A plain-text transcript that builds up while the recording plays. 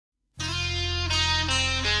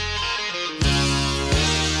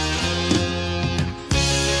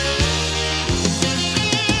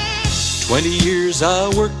20 years I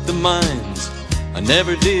worked the mines, I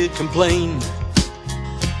never did complain.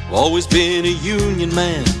 I've always been a union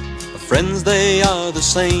man, my friends they are the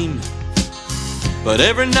same. But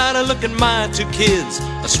every night I look at my two kids,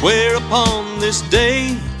 I swear upon this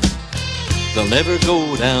day they'll never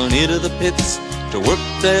go down into the pits to work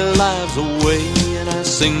their lives away. And I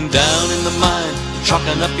sing down in the mine,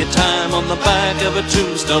 chalking up your time on the back of a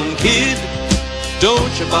tombstone, kid.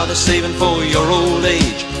 Don't you bother saving for your old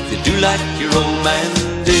age, if you do like your old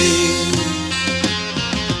man did.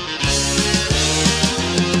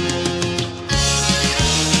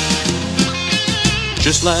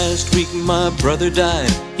 Just last week my brother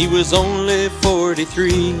died, he was only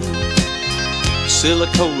 43.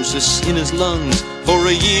 Silicosis in his lungs, for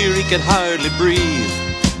a year he could hardly breathe.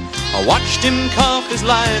 I watched him cough his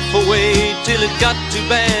life away till it got too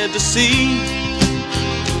bad to see.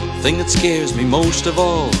 The thing that scares me most of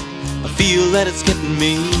all, I feel that it's getting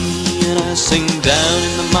me. And I sing down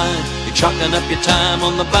in the mine, you're chalking up your time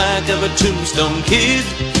on the back of a tombstone, kid.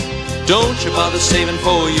 Don't you bother saving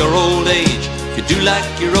for your old age, if you do like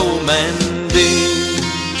your old man did.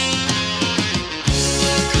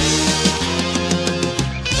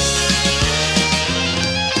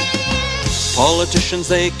 Politicians,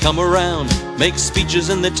 they come around, make speeches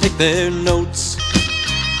and they take their notes,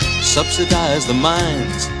 subsidize the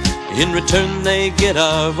mines, in return they get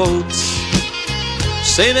our votes.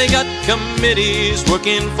 Say they got committees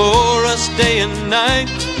working for us day and night.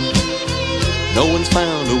 No one's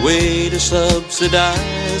found a way to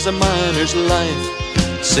subsidize a miner's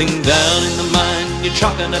life. Sing down in the mine, you're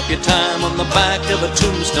chalking up your time on the back of a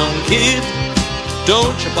tombstone, kid.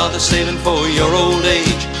 Don't you bother saving for your old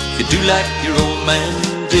age, if you do like your old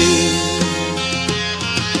man did.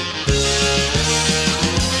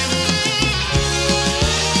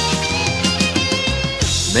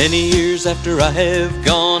 Many years after I have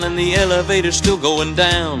gone and the elevator's still going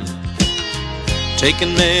down,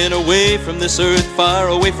 taking men away from this earth, far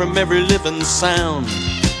away from every living sound.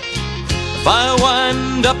 If I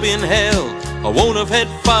wind up in hell, I won't have had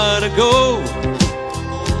far to go.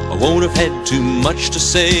 I won't have had too much to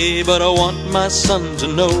say, but I want my son to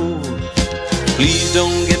know. Please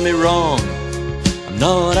don't get me wrong, I'm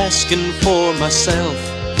not asking for myself.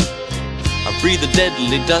 I've breathed the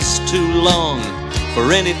deadly dust too long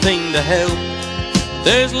for anything to help.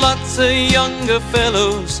 There's lots of younger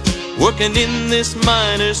fellows working in this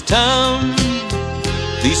miner's town.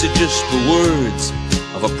 These are just the words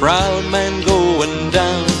of a proud man going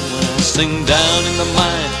down. When I sing down in the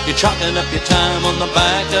mine, you're chalking up your time on the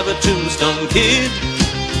back of a tombstone, kid.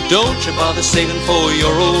 Don't you bother saving for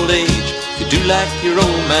your old age, if you do like your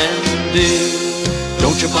old man did.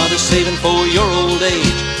 Don't you bother saving for your old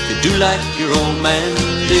age, if you do like your old man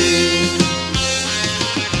did.